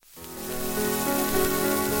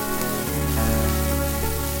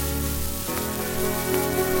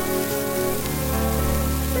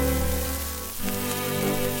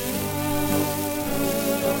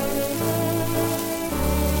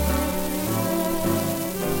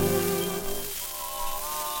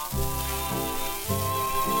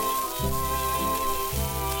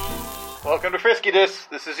Welcome to Frisky Disc.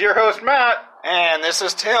 This is your host, Matt. And this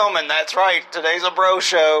is Tim, and that's right, today's a bro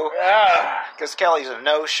show. Because Kelly's a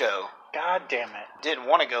no-show. God damn it. Didn't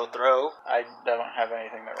want to go throw. I don't have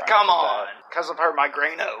anything that rhymes. Come on. Because of her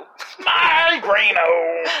migraino.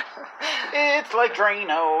 Migraino! It's like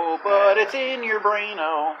Drano, but it's in your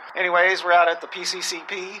braino. Anyways, we're out at the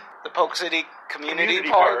PCCP, the Polk City Community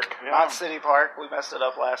Park. Yeah. Not City Park. We messed it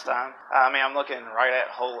up last time. I'm looking right at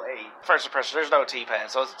hole 8. First impression, there's no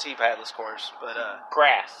T-pad, so it's a T-padless course. But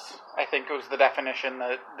Grass, I think was the definition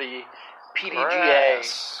that the PDGA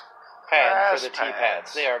grass. had Grass for the T-pads.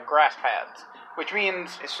 pads. They are grass pads, which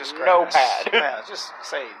means It's just no grass. pad. Yeah, just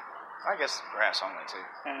say, I guess grass only too.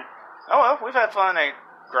 Yeah. Oh well, we've had fun at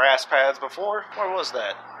grass pads before. Where was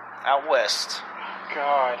that? Out west.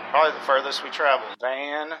 God. Probably the furthest we traveled.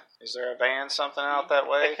 Van. Is there a van something out that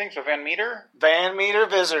way? I think so. Van Meter? Van Meter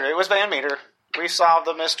Visitor. It was Van Meter. We solved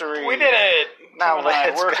the mystery. We did it! Now Tim and I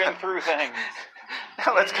let's working go. through things.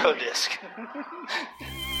 Now let's go, Disc.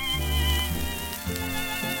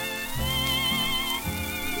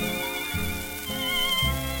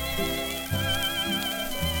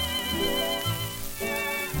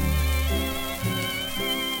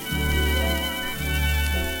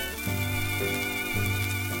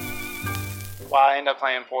 Well, I ended up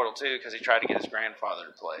playing Portal 2 because he tried to get his grandfather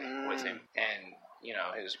to play with him. And, you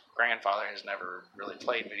know, his grandfather has never really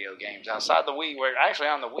played video games outside the Wii, where actually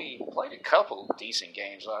on the Wii, he played a couple decent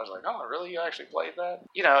games. So I was like, oh, really? You actually played that?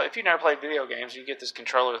 You know, if you never played video games, you get this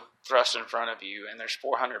controller thrust in front of you, and there's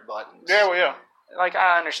 400 buttons. Yeah, well, yeah. Like,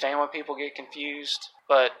 I understand when people get confused,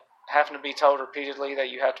 but having to be told repeatedly that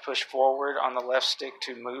you have to push forward on the left stick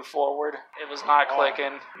to move forward, it was not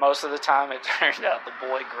clicking. Most of the time, it turned out the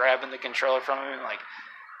boy grabbing the controller from him and like,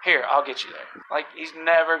 here, I'll get you there. Like, he's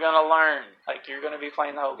never going to learn. Like, you're going to be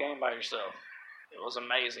playing the whole game by yourself. It was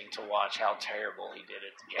amazing to watch how terrible he did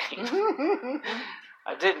at the game.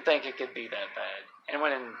 I didn't think it could be that bad. And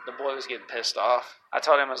when the boy was getting pissed off, I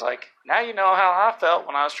told him, I was like, now you know how I felt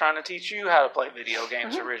when I was trying to teach you how to play video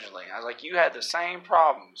games originally. I was like, you had the same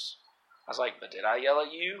problems. I was like, but did I yell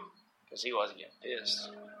at you? Because he wasn't getting pissed.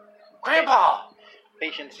 Grandpa!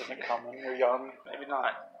 Patience doesn't come when you're young. Maybe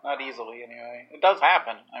not. Not easily, anyway. It does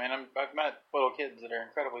happen. I mean, I've met little kids that are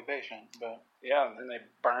incredibly patient, but... Yeah, and then they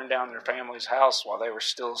burned down their family's house while they were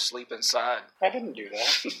still asleep inside. I didn't do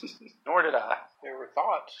that. Nor did I. There were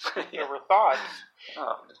thoughts. There were thoughts.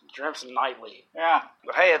 Oh, dreams nightly. Yeah.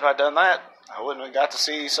 But hey, if I'd done that, I wouldn't have got to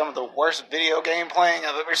see some of the worst video game playing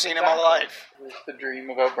I've ever seen in my life. There's the dream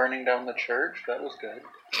about burning down the church. That was good.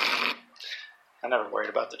 I never worried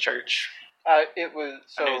about the church. It was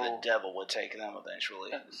so. I knew the devil would take them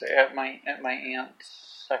eventually. So at my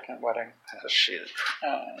aunt's second wedding, Oh, shit.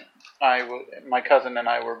 my cousin and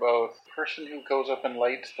I were both person who goes up and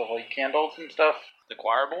lights the light candles and stuff. The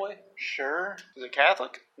choir boy? Sure. Is it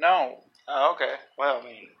Catholic? No, Oh, okay. Well, I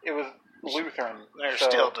mean, it was Lutheran. they're so-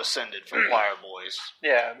 still descended from choir boys.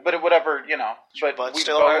 Yeah, but whatever, you know. But Butt we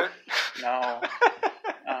still both, hurt? No.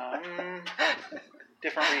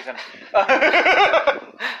 Different reason.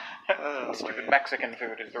 Stupid Mexican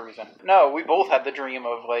food is the reason. No, we both had the dream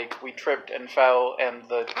of, like, we tripped and fell and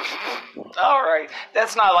the... All right.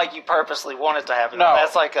 That's not like you purposely want it to happen. No.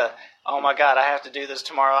 That's like a, oh my God, I have to do this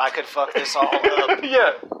tomorrow. I could fuck this all up.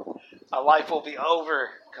 Yeah. My life will be over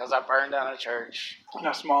because I burned down a church. In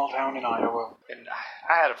a small town in Iowa. And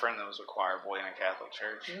I had a friend that was a choir boy in a Catholic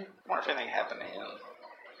church. I wonder if anything happened to him.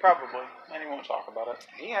 Probably. And he won't talk about it.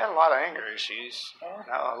 He had a lot of anger issues. Now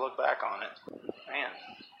that I look back on it. Man,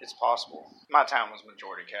 it's possible. My town was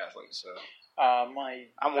majority Catholic, so...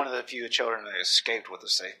 I'm one of the few children that escaped with a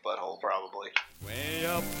safe butthole, probably. Way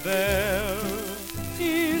up there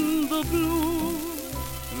in the blue,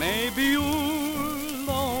 maybe you're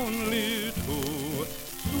lonely too,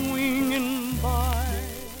 swinging by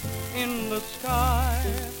in the sky,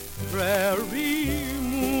 prairie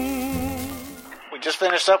moon. We just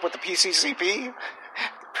finished up with the PCCP,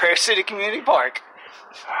 Prairie City Community Park.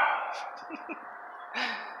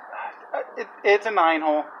 It's a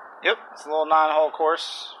 9-hole. Yep, it's a little 9-hole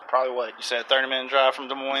course. Probably what, you said a 30-minute drive from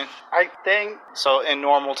Des Moines? I think... So in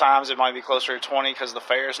normal times, it might be closer to 20 because the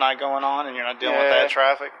fair's not going on and you're not dealing with Yeah. that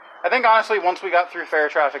traffic. I think, honestly, once we got through fair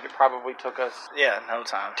traffic, it probably took us Yeah, no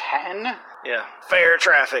time. 10? Yeah, fair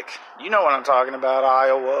traffic. You know what I'm talking about,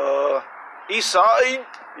 Iowa. East Side.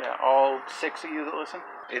 Yeah, all 6 of you that listen.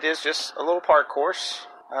 It is just a little park course.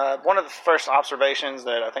 One of the first observations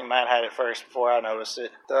that I think Matt had at first before I noticed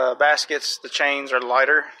it, the baskets, the chains are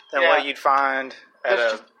lighter than what you'd find at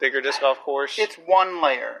a bigger disc golf course. It's one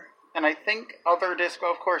layer. And I think other disc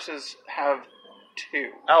golf courses have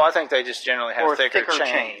 2. Oh, I think they just generally have Or thicker thicker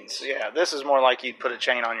chains. chains. Yeah, this is more like you'd put a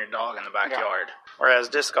chain on your dog in the backyard. Whereas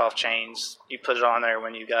disc golf chains, you put it on there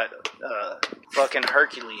when you got fucking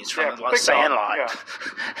Hercules from the big Sandlot. dog,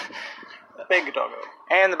 Big doggo.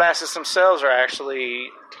 And the baskets themselves are actually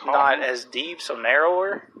not as deep, so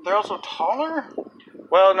narrower. They're also taller?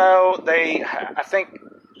 Well, no, I think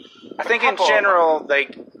in general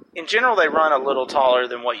they run a little taller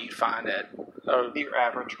than what you'd find at Your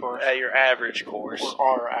average course. At your average course.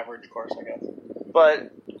 Or our average course, I guess.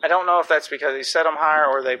 But I don't know if that's because they set them higher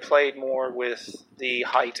or they played more with the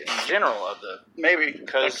height in general of the... Maybe. That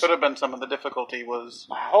Because- could have been some of the difficulty was...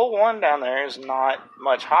 Hole 1 down there is not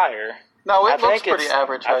much higher. No, I it looks think pretty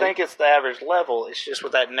average I height. think it's the average level. It's just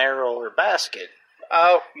with that narrower basket.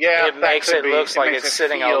 Oh, yeah. It makes it looks like it's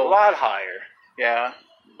sitting a lot higher. Yeah.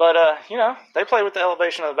 But, they play with the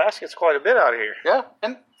elevation of the baskets quite a bit out here. Yeah,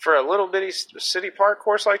 and For a little bitty city park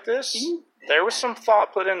course like this, there was some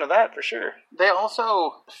thought put into that for sure. they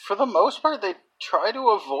also, for the most part, they try to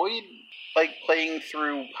avoid, playing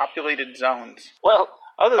through populated zones. Well,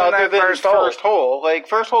 other than that first hole.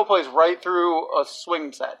 First hole plays right through a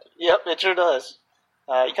swing set. Yep, it sure does.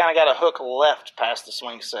 You kind of got to hook left past the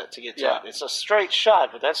swing set to get to it. It's a straight shot,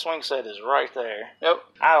 but that swing set is right there. Yep.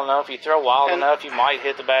 I don't know, if you throw wild enough, you might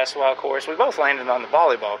hit the basketball course. We both landed on the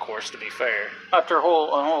volleyball course, to be fair. After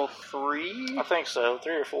hole 3? I think so,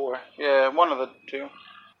 3 or 4. Yeah, one of the 2.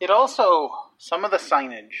 It also, some of the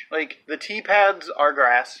signage, the tee pads are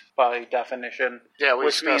grass by definition. Yeah, we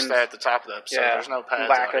which discussed means, that at the top of the episode. There's no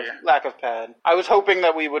pads out here. Lack of pad. I was hoping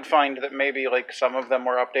that we would find that maybe some of them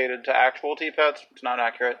were updated to actual tee pads. It's not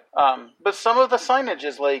accurate. But some of the signage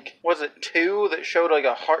is was it 2 that showed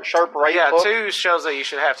a sharp right hook? 2 shows that you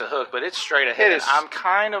should have to hook, but it's straight ahead. It is. I'm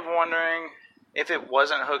kind of wondering if it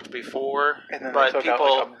wasn't hooked before, And then but they took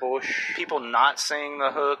out a bush. people not seeing the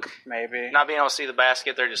hook, Maybe. not being able to see the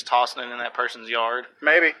basket, they're just tossing it in that person's yard.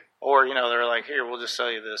 Maybe. Or, they're like, here, we'll just sell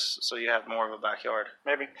you this so you have more of a backyard.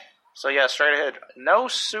 Maybe. So, yeah, straight ahead. No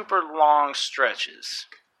super long stretches.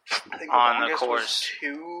 I think on the longest course. was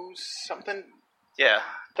 2 something. Yeah.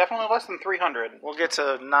 Definitely less than 300. We'll get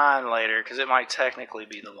to 9 later because it might technically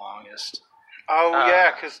be the longest. Oh,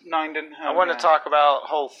 yeah, because 9 didn't have I want to talk about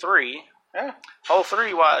hole 3. Yeah. Hole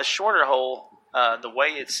 3, while a shorter hole, the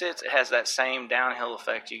way it sits, it has that same downhill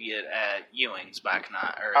effect you get at Ewing's back 9,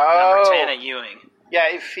 or number 10 at Ewing. Yeah,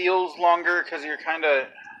 it feels longer because you're kind of...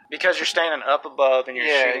 Because you're standing up above and you're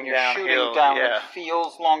shooting downhill. Shooting down. Yeah. It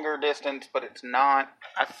feels longer distance, but it's not.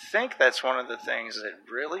 I think that's one of the things that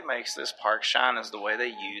really makes this park shine is the way they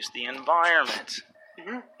use the environment.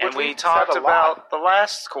 Mm-hmm. And we talked about the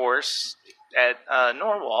last course at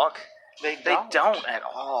Norwalk. They don't at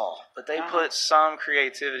all, but they put some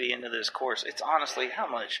creativity into this course. It's honestly how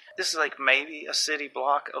much? This is maybe a city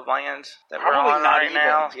block of land that Probably we're on not right even.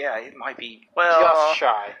 now. Yeah, it might be. Well, just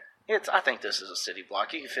shy. I think this is a city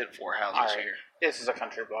block. You can fit 4 houses here. This is a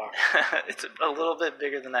country block. It's a little bit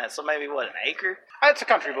bigger than that. So maybe an acre? It's a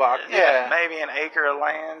country block. Yeah. Maybe an acre of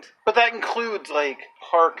land. But that includes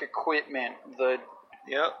park equipment, the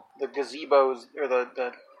gazebos or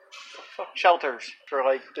the shelters for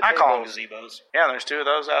the I call them tables. gazebos. Yeah, there's 2 of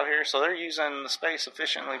those out here, so they're using the space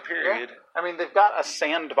efficiently, period. Yeah. I mean, they've got a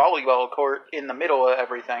sand volleyball court in the middle of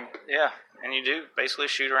everything. Yeah, and you do basically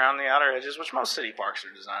shoot around the outer edges, which most city parks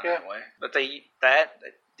are designed that way. But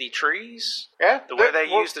the trees, the way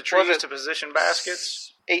they use the trees to position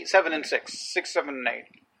baskets. 8, 7, and 6. 6, 7, and 8.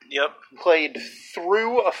 Yep. Played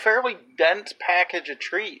through a fairly dense package of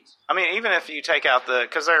trees. I mean, even if you take out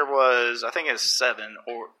because there was, I think it's 7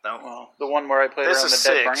 or no. Well, the one where I played This around is the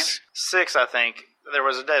dead 6. branch. 6, I think. There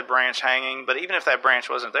was a dead branch hanging, but even if that branch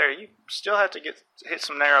wasn't there, you still have to hit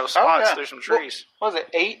some narrow spots through some trees. What was it?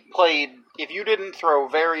 8 played. If you didn't throw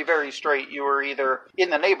very, very straight, you were either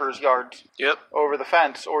in the neighbor's yards over the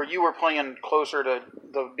fence, or you were playing closer to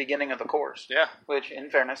the beginning of the course. Yeah. Which, in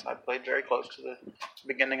fairness, I played very close to the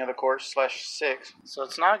beginning of the course /6. So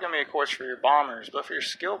it's not going to be a course for your bombers, but for your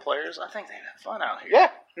skill players, I think they'd have fun out here.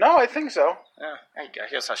 Yeah. No, I think so. Yeah, I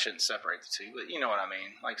guess I shouldn't separate the 2, but you know what I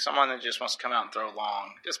mean. Someone that just wants to come out and throw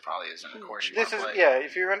long, this probably isn't a course you want to play. Yeah,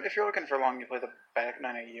 if you're looking for long, you play the back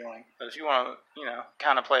 9 at Ewing. But if you want to,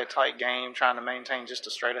 kind of play a tight game, trying to maintain just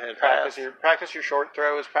a straight ahead path. Practice your short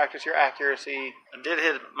throws, practice your accuracy. I did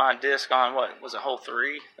hit my disc on, was it hole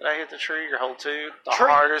 3 that I hit the tree, or hole 2? The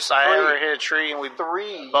hardest I ever hit a tree, and we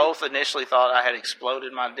both initially thought I had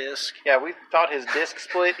exploded my disc. Yeah, we thought his disc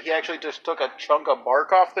split. He actually just took a chunk of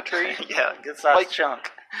bark off the tree. Yeah, good sized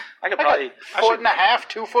chunk. I could probably a 1.5,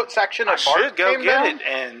 2 foot section of bark. I should go get it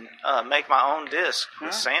and make my own disc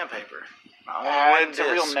with sandpaper. I want wooden It's a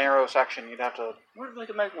discs. real narrow section. You'd have to... What if they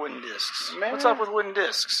could make wooden discs? Man. What's up with wooden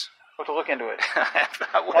discs? have to look into it.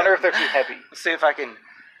 I Wonder if they're too heavy. Let's see if I can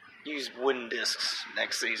use wooden discs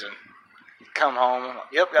next season. Come home. I'm like,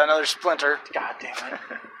 yep, got another splinter. God damn it.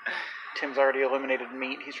 Tim's already eliminated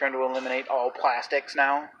meat. He's trying to eliminate all plastics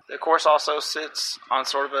now. The course also sits on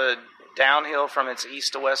sort of a downhill from its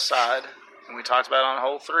east to west side. And we talked about it on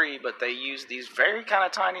hole 3, but they use these very kind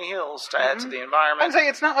of tiny hills to add to the environment. I'd say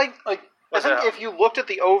it's not like I think if you looked at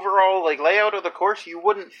the overall layout of the course, you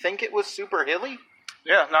wouldn't think it was super hilly.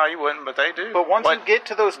 Yeah, no, you wouldn't, but they do. But once you get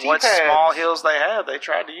to those what T-pads... small hills they have, they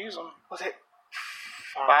tried to use them. Was it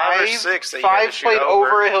 5 or 6 that you had to Five shoot played over.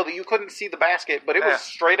 over a hill that you couldn't see the basket, but it was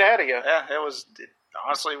straight ahead of you. Yeah, it was...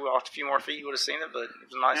 Honestly, we walked a few more feet, you would have seen it, but it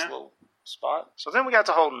was a nice little spot. So then we got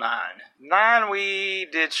to hole 9. 9, we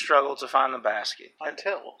did struggle to find the basket.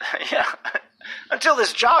 Until. Yeah. Until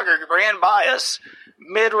this jogger ran by us,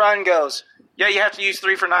 mid-run goes, yeah, you have to use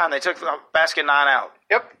 3 for 9. They took the basket 9 out.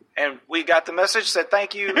 Yep. And we got the message, said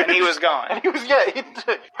thank you, and he was gone. And he was, he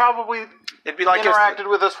probably It'd be like interacted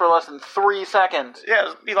with us for less than 3 seconds. Yeah,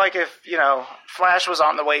 it'd be like if, Flash was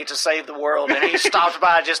on the way to save the world and he stopped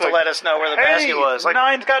by just to let us know where the basket was.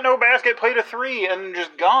 9's got no basket, played a 3, and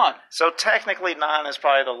just gone. So technically 9 is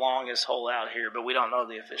probably the longest hole out here, but we don't know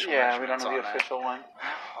the official Yeah, we don't measurements know the on that. official one.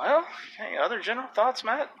 Well, any other general thoughts,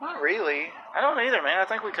 Matt? Not really. I don't either, man. I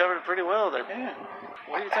think we covered it pretty well there. Yeah.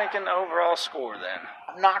 What are you thinking overall score then?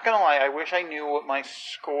 I'm not going to lie, I wish I knew what my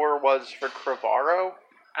score was for Crevaro.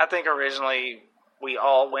 I think originally we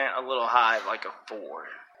all went a little high, like a 4.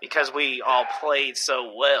 Because we all played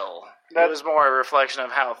so well. It was more a reflection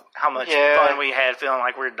of how much fun we had, feeling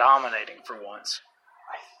like we were dominating for once.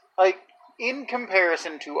 In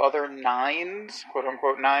comparison to other 9s,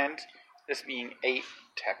 quote-unquote 9s, this being 8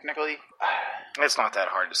 technically. It's not that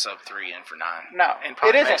hard to sub 3 in for 9. No, and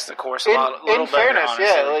probably it isn't. makes the course a little in better, fairness,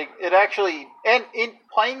 honestly. it actually, and in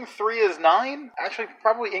playing 3 as 9 actually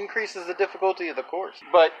probably increases the difficulty of the course.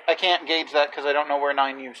 But I can't gauge that because I don't know where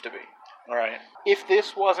 9 used to be. Right. If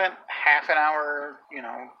this wasn't half an hour,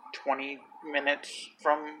 20 minutes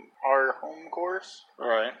from our home course,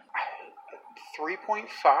 Right.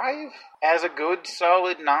 3.5 as a good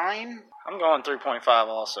solid 9. I'm going 3.5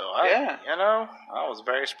 also. I was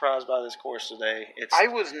very surprised by this course today. I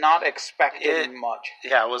was not expecting much.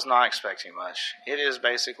 Yeah, I was not expecting much. It is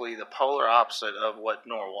basically the polar opposite of what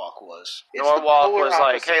Norwalk was. It's the Norwalk polar was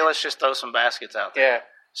like, opposite. hey, let's just throw some baskets out there. Yeah.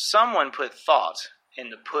 Someone put thought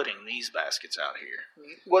into putting these baskets out here.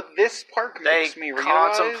 What this park makes me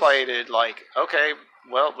realize... contemplated, okay,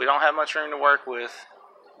 well, we don't have much room to work with.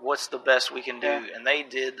 What's the best we can do? Yeah. And they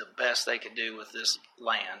did the best they could do with this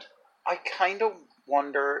land. I kind of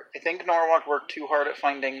wonder... I think Norwalk worked too hard at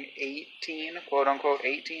finding 18, quote-unquote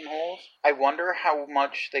 18 holes. I wonder how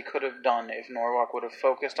much they could have done if Norwalk would have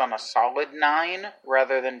focused on a solid 9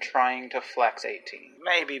 rather than trying to flex 18.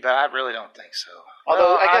 Maybe, but I really don't think so.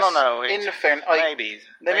 Although, I guess, don't know. in fairness, maybe.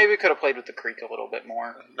 They maybe could have played with the creek a little bit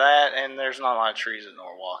more. That, and there's not a lot of trees at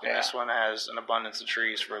Norwalk. And Yeah. this one has an abundance of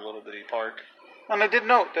trees for a little bitty park. And I did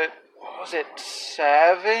note that, what was it,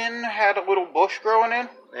 7 had a little bush growing in?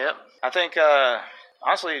 Yep. I think,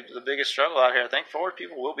 honestly, the biggest struggle out here, I think forward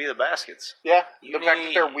people will be the baskets. Yeah, the fact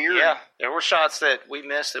that they're weird. Yeah, there were shots that we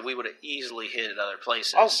missed that we would have easily hit at other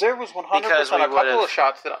places. Oh, there was 100% Because a couple of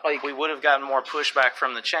shots that, we would have gotten more pushback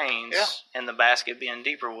from the chains, and the basket being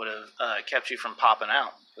deeper would have kept you from popping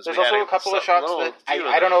out. There's also a couple of shots that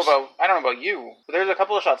I don't know about you, but there's a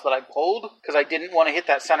couple of shots that I pulled because I didn't want to hit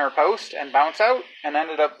that center post and bounce out, and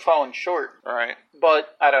ended up falling short. Right.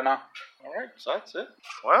 But I don't know. All right, so that's it.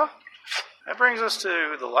 Well, that brings us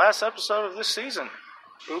to the last episode of this season.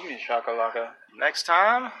 Boom, you shakalaka. Next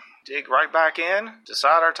time, dig right back in,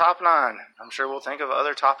 decide our top 9. I'm sure we'll think of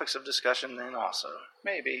other topics of discussion then also.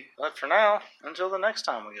 Maybe. But for now, until the next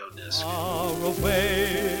time we go disc. Far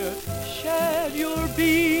away, shed your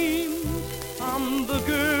beams on the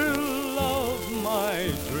girl of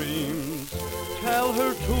my dreams. Tell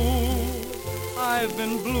her too, I've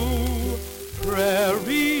been blue,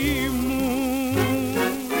 prairie moon.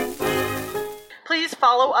 Please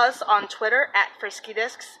follow us on Twitter at Frisky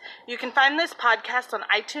Discs. You can find this podcast on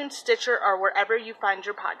iTunes, Stitcher, or wherever you find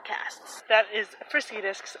your podcasts. That is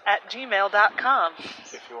friskydiscs@gmail.com.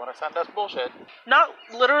 If you want to send us bullshit. Not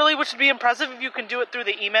literally, which would be impressive if you can do it through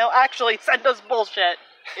the email. Actually, send us bullshit.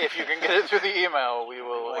 If you can get it through the email, we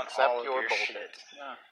will want all accept of your your bullshit. shit. Yeah.